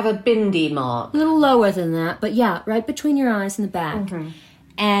where you'd have a bindi mark. A little lower than that, but yeah, right between your eyes and the back. Mm-hmm.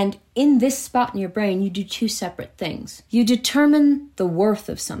 And in this spot in your brain, you do two separate things. You determine the worth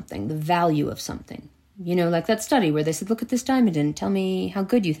of something, the value of something. You know, like that study where they said, look at this diamond and tell me how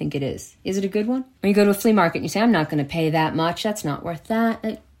good you think it is. Is it a good one? Or you go to a flea market and you say, I'm not going to pay that much. That's not worth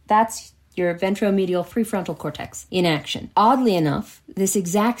that. That's your ventromedial prefrontal cortex in action. Oddly enough, this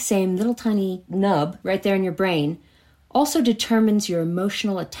exact same little tiny nub right there in your brain also determines your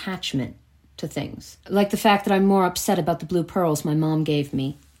emotional attachment to things. Like the fact that I'm more upset about the blue pearls my mom gave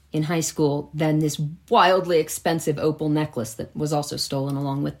me in high school than this wildly expensive opal necklace that was also stolen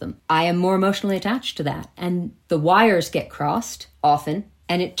along with them. I am more emotionally attached to that. And the wires get crossed often,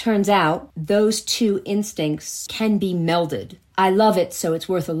 and it turns out those two instincts can be melded. I love it, so it's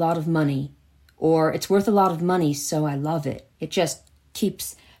worth a lot of money. Or it's worth a lot of money, so I love it. It just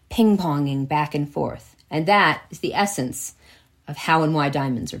keeps ping-ponging back and forth. And that is the essence of how and why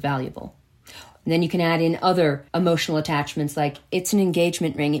diamonds are valuable. And then you can add in other emotional attachments like it's an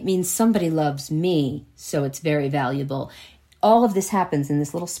engagement ring. It means somebody loves me, so it's very valuable. All of this happens in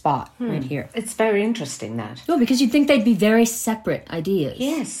this little spot right here. It's very interesting, that. Well, because you'd think they'd be very separate ideas.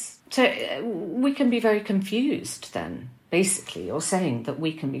 Yes. So we can be very confused then, basically. You're saying that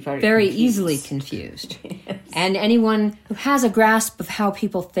we can be very confused. Easily confused. Yes. And anyone who has a grasp of how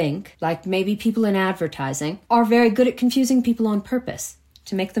people think, like maybe people in advertising, are very good at confusing people on purpose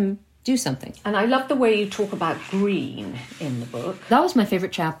to make them do something. And I love the way you talk about green in the book. That was my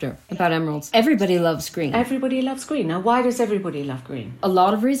favorite chapter about emeralds. Everybody loves green. Everybody loves green. Now, why does everybody love green? A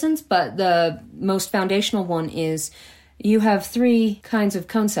lot of reasons, but the most foundational one is you have 3 kinds of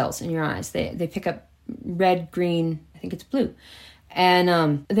cone cells in your eyes. They pick up red, green, I think it's blue.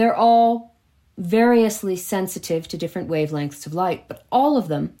 And they're all variously sensitive to different wavelengths of light, but all of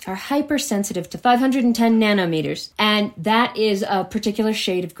them are hypersensitive to 510 nanometers, and that is a particular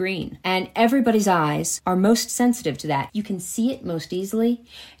shade of green. And everybody's eyes are most sensitive to that. You can see it most easily.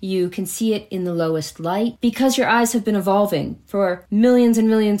 You can see it in the lowest light because your eyes have been evolving for millions and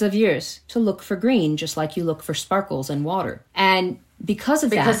millions of years to look for green, just like you look for sparkles in water. And because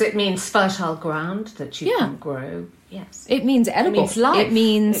because it means fertile ground that you can grow. Yes. It means edible. It means life. It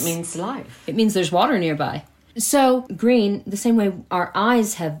means life. It means there's water nearby. So green, the same way our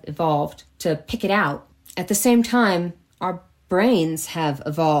eyes have evolved to pick it out, at the same time, our brains have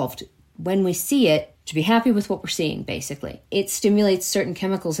evolved when we see it to be happy with what we're seeing, basically. It stimulates certain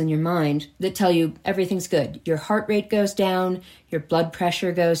chemicals in your mind that tell you everything's good. Your heart rate goes down, your blood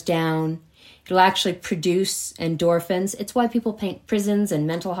pressure goes down. It'll actually produce endorphins. It's why people paint prisons and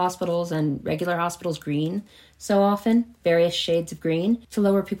mental hospitals and regular hospitals green so often, various shades of green, to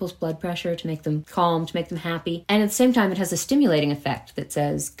lower people's blood pressure, to make them calm, to make them happy. And at the same time, it has a stimulating effect that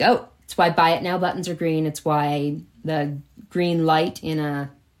says, go. It's why buy it now buttons are green. It's why the green light in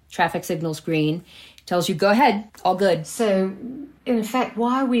a traffic signal's green. It tells you, go ahead, all good. So, in effect,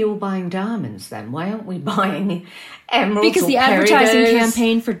 why are we all buying diamonds then? Why aren't we buying emeralds? Because the advertising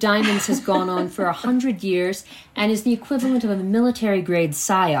campaign for diamonds has gone on for 100 years and is the equivalent of a military-grade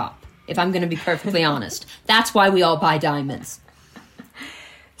psyop, if I'm going to be perfectly honest. That's why we all buy diamonds.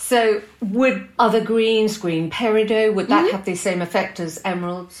 So would other greens, green peridot, would that have the same effect as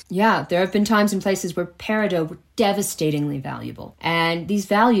emeralds? Yeah, there have been times and places where peridot were devastatingly valuable. And these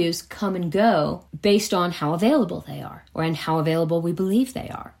values come and go based on how available they are, or and how available we believe they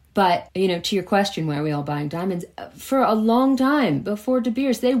are. But, to your question, why are we all buying diamonds? For a long time, before De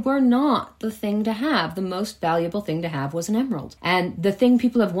Beers, they were not the thing to have. The most valuable thing to have was an emerald. And the thing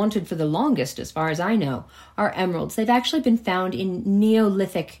people have wanted for the longest, as far as I know, are emeralds. They've actually been found in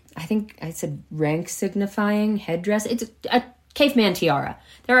Neolithic, I think I said rank-signifying headdress. It's a caveman tiara.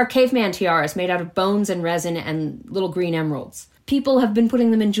 There are caveman tiaras made out of bones and resin and little green emeralds. People have been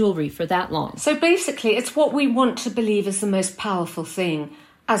putting them in jewelry for that long. So basically, it's what we want to believe is the most powerful thing,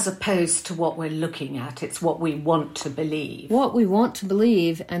 as opposed to what we're looking at. It's what we want to believe. What we want to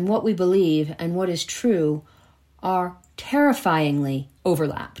believe and what we believe and what is true are terrifyingly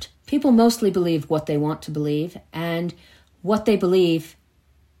overlapped. People mostly believe what they want to believe, and what they believe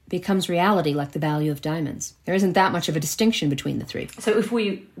becomes reality, like the value of diamonds. There isn't that much of a distinction between the three. So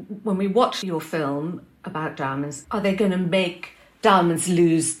when we watch your film about diamonds, are they going to make diamonds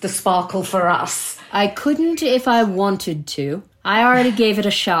lose the sparkle for us? I couldn't if I wanted to. I already gave it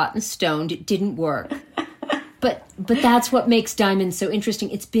a shot and stoned. It didn't work. But that's what makes diamonds so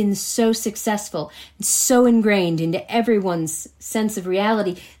interesting. It's been so successful and so ingrained into everyone's sense of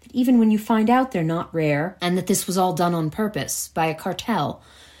reality that even when you find out they're not rare and that this was all done on purpose by a cartel,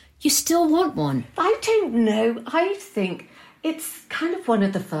 you still want one. I don't know. I think it's kind of one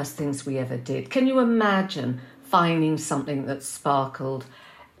of the first things we ever did. Can you imagine finding something that sparkled?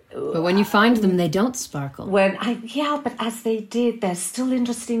 But when you find them, they don't sparkle. But as they did, there's still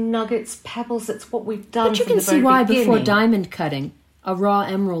interesting nuggets, pebbles. It's what we've done. But you can see why before diamond cutting, a raw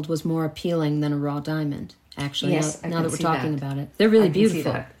emerald was more appealing than a raw diamond. Actually, yes, now that we're talking about it, they're really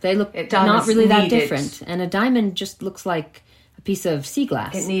beautiful. They look not really that different, and a diamond just looks like a piece of sea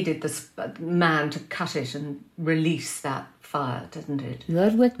glass. It needed this man to cut it and release that fire, didn't it?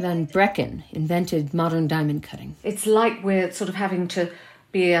 Ludwig van Brecken invented modern diamond cutting. It's like we're sort of having to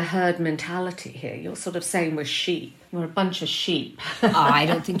be a herd mentality here. You're sort of saying we're sheep. We're a bunch of sheep. I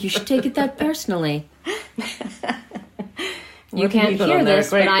don't think you should take it that personally. You can't hear this,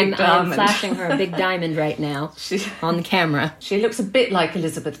 but I'm flashing her a big diamond right now on the camera. She looks a bit like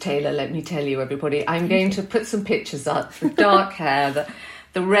Elizabeth Taylor, let me tell you, everybody. I'm going to put some pictures up. The dark hair,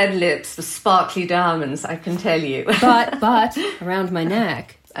 the red lips, the sparkly diamonds, I can tell you. But around my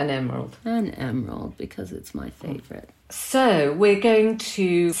neck... An emerald. An emerald, because it's my favourite. So we're going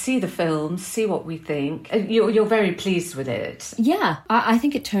to see the film, see what we think. You're very pleased with it. Yeah, I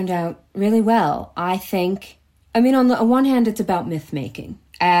think it turned out really well. On the one hand, it's about myth-making.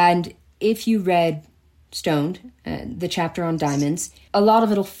 And if you read Stoned, the chapter on diamonds, a lot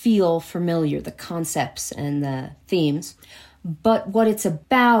of it'll feel familiar, the concepts and the themes. But what it's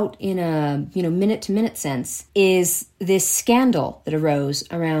about in a, minute-to-minute sense is this scandal that arose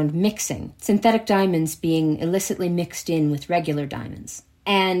around mixing, synthetic diamonds being illicitly mixed in with regular diamonds.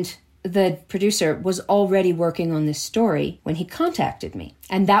 And the producer was already working on this story when he contacted me.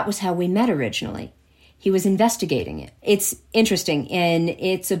 And that was how we met originally. He was investigating it. It's interesting, and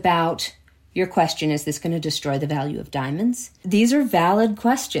it's about your question, is this going to destroy the value of diamonds? These are valid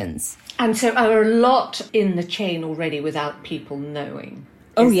questions. And so are a lot in the chain already without people knowing?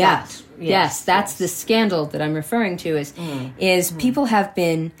 Oh, Is yeah. that- Yes, that's the scandal that I'm referring to is people have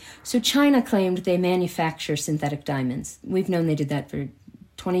been... So China claimed they manufacture synthetic diamonds. We've known they did that for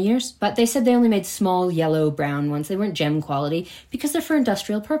 20 years. But they said they only made small, yellow, brown ones. They weren't gem quality because they're for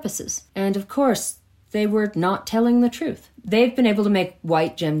industrial purposes. And, of course, they were not telling the truth. They've been able to make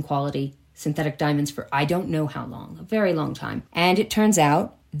white gem quality synthetic diamonds for I don't know how long, a very long time. And it turns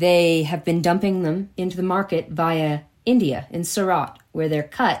out they have been dumping them into the market via India, in Surat, where they're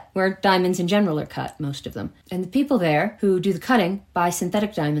cut, where diamonds in general are cut, most of them. And the people there who do the cutting buy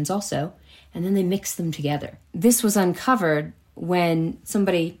synthetic diamonds also, and then they mix them together. This was uncovered when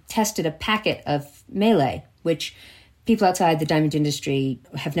somebody tested a packet of melee, which people outside the diamond industry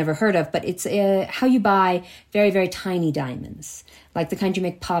have never heard of, but it's how you buy very, very tiny diamonds, like the kind you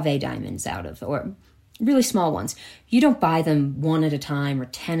make pave diamonds out of, or really small ones. You don't buy them one at a time or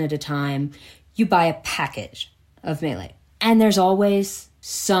 10 at a time. You buy a package of melee. And there's always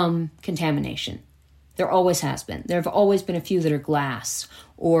some contamination. There always has been. There have always been a few that are glass,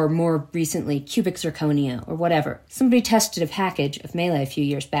 or more recently, cubic zirconia, or whatever. Somebody tested a package of melee a few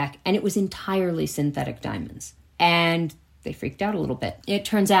years back, and it was entirely synthetic diamonds. And they freaked out a little bit. It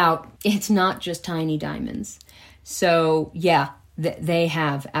turns out it's not just tiny diamonds. So, yeah, they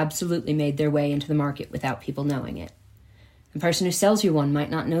have absolutely made their way into the market without people knowing it. The person who sells you one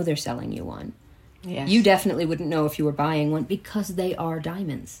might not know they're selling you one. Yes. You definitely wouldn't know if you were buying one because they are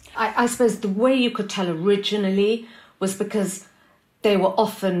diamonds. I suppose the way you could tell originally was because they were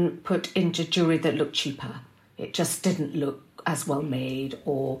often put into jewellery that looked cheaper. It just didn't look as well made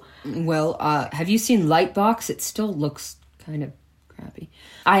or... Well, have you seen Lightbox? It still looks kind of crappy.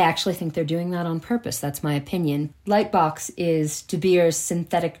 I actually think they're doing that on purpose. That's my opinion. Lightbox is De Beers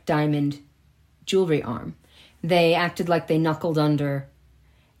synthetic diamond jewellery arm. They acted like they knuckled under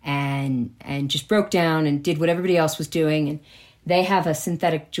and just broke down and did what everybody else was doing. And they have a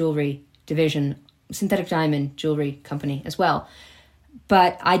synthetic jewelry division, synthetic diamond jewelry company as well.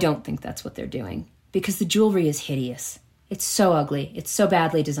 But I don't think that's what they're doing because the jewelry is hideous. It's so ugly. It's so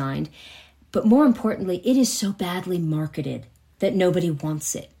badly designed. But more importantly, it is so badly marketed that nobody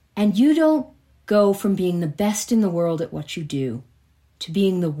wants it. And you don't go from being the best in the world at what you do to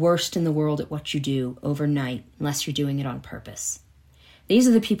being the worst in the world at what you do overnight unless you're doing it on purpose. These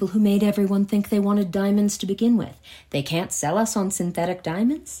are the people who made everyone think they wanted diamonds to begin with. They can't sell us on synthetic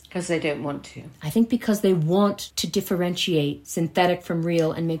diamonds? Because they don't want to. I think because they want to differentiate synthetic from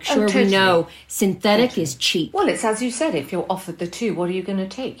real and make sure totally. we know synthetic is cheap. Well, it's as you said, if you're offered the two, what are you going to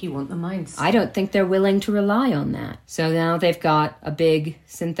take? You want the mines. I don't think they're willing to rely on that. So now they've got a big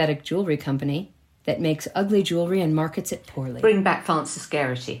synthetic jewelry company that makes ugly jewelry and markets it poorly. Bring back Frances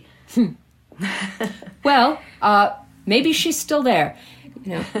Garrity. Well, maybe she's still there,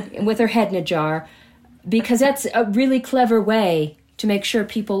 with her head in a jar, because that's a really clever way to make sure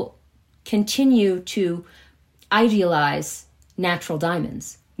people continue to idealize natural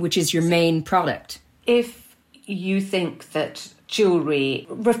diamonds, which is your main product. If you think that jewellery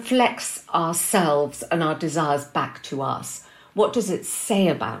reflects ourselves and our desires back to us, what does it say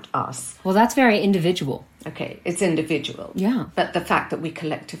about us? Well, that's very individual. Okay, it's individual. Yeah. But the fact that we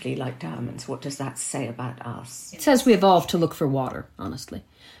collectively like diamonds, what does that say about us? It says we evolved to look for water, honestly.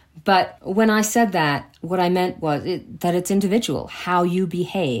 But when I said that, what I meant was that it's individual. How you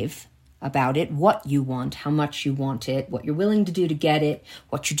behave about it, what you want, how much you want it, what you're willing to do to get it,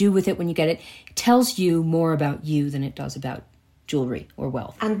 what you do with it when you get it, tells you more about you than it does about jewellery or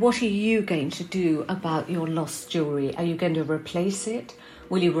wealth. And what are you going to do about your lost jewellery? Are you going to replace it?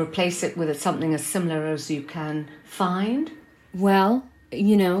 Will you replace it with something as similar as you can find? Well,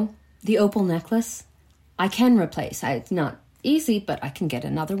 the opal necklace, I can replace. It's not easy, but I can get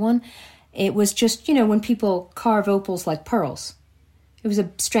another one. It was just, when people carve opals like pearls. It was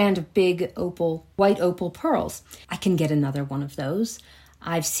a strand of big opal, white opal pearls. I can get another one of those.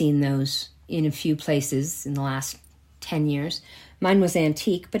 I've seen those in a few places in the last 10 years. Mine was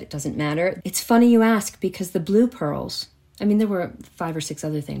antique, but it doesn't matter. It's funny you ask because the blue pearls, there were 5 or 6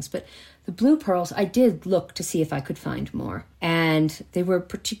 other things, but the blue pearls, I did look to see if I could find more. And they were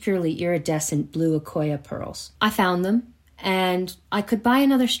particularly iridescent blue Akoya pearls. I found them, and I could buy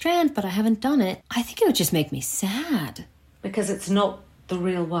another strand, but I haven't done it. I think it would just make me sad. Because it's not the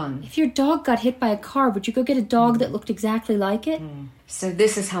real one. If your dog got hit by a car, would you go get a dog that looked exactly like it? So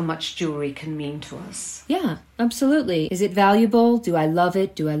this is how much jewellery can mean to us. Yeah, absolutely. Is it valuable? Do I love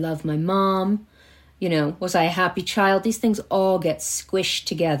it? Do I love my mom? Was I a happy child? These things all get squished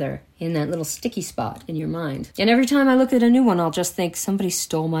together in that little sticky spot in your mind. And every time I look at a new one, I'll just think, somebody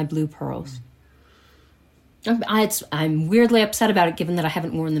stole my blue pearls. I'm weirdly upset about it, given that I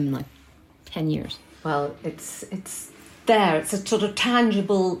haven't worn them in 10 years. Well, it's there. It's a sort of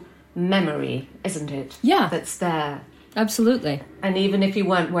tangible memory, isn't it? Yeah. That's there. Absolutely. And even if you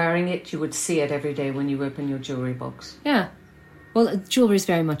weren't wearing it, you would see it every day when you open your jewellery box. Yeah. Well, jewellery is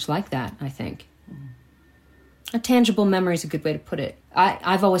very much like that, I think. A tangible memory is a good way to put it.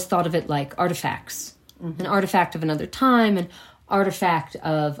 I've always thought of it like artifacts. An artifact of another time, an artifact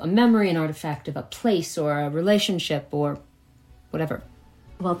of a memory, an artifact of a place or a relationship or whatever.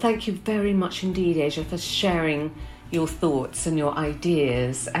 Well, thank you very much indeed, Asia, for sharing your thoughts and your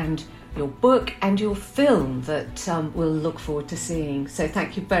ideas and your book and your film that we'll look forward to seeing. So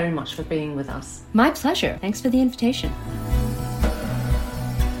thank you very much for being with us. My pleasure. Thanks for the invitation.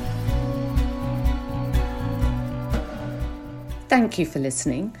 Thank you for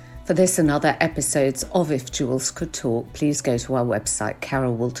listening. For this and other episodes of If Jewels Could Talk, please go to our website,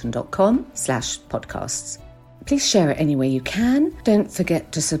 carolwoolton.com/podcasts. Please share it any way you can. Don't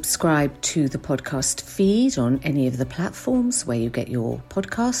forget to subscribe to the podcast feed on any of the platforms where you get your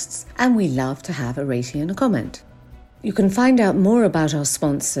podcasts. And we love to have a rating and a comment. You can find out more about our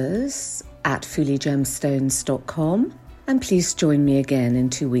sponsors at FuliGemstones.com. And please join me again in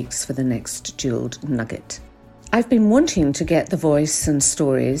 2 weeks for the next Jewelled Nugget. I've been wanting to get the voice and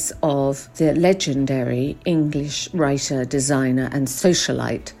stories of the legendary English writer, designer and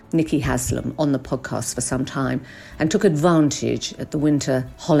socialite Nicky Haslam on the podcast for some time, and took advantage at the winter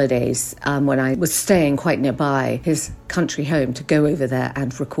holidays when I was staying quite nearby his country home to go over there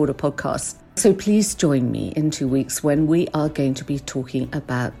and record a podcast. So please join me in 2 weeks when we are going to be talking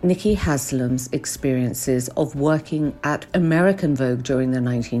about Nicky Haslam's experiences of working at American Vogue during the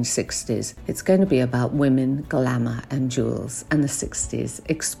 1960s. It's going to be about women, glamour and jewels and the 60s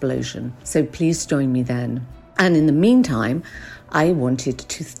explosion. So please join me then. And in the meantime, I wanted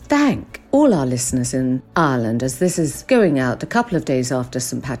to thank all our listeners in Ireland, as this is going out a couple of days after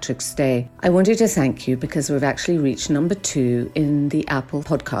St. Patrick's Day. I wanted to thank you because we've actually reached number 2 in the Apple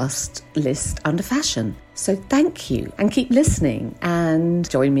podcast list under fashion. So thank you and keep listening and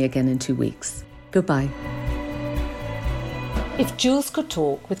join me again in 2 weeks. Goodbye. If Jewels Could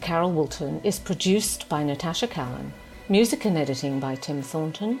Talk with Carol Woolton is produced by Natasha Callan, music and editing by Tim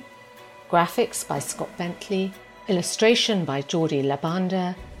Thornton, graphics by Scott Bentley, illustration by Geordie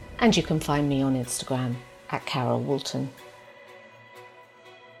Labanda, and you can find me on Instagram at Carol Woolton.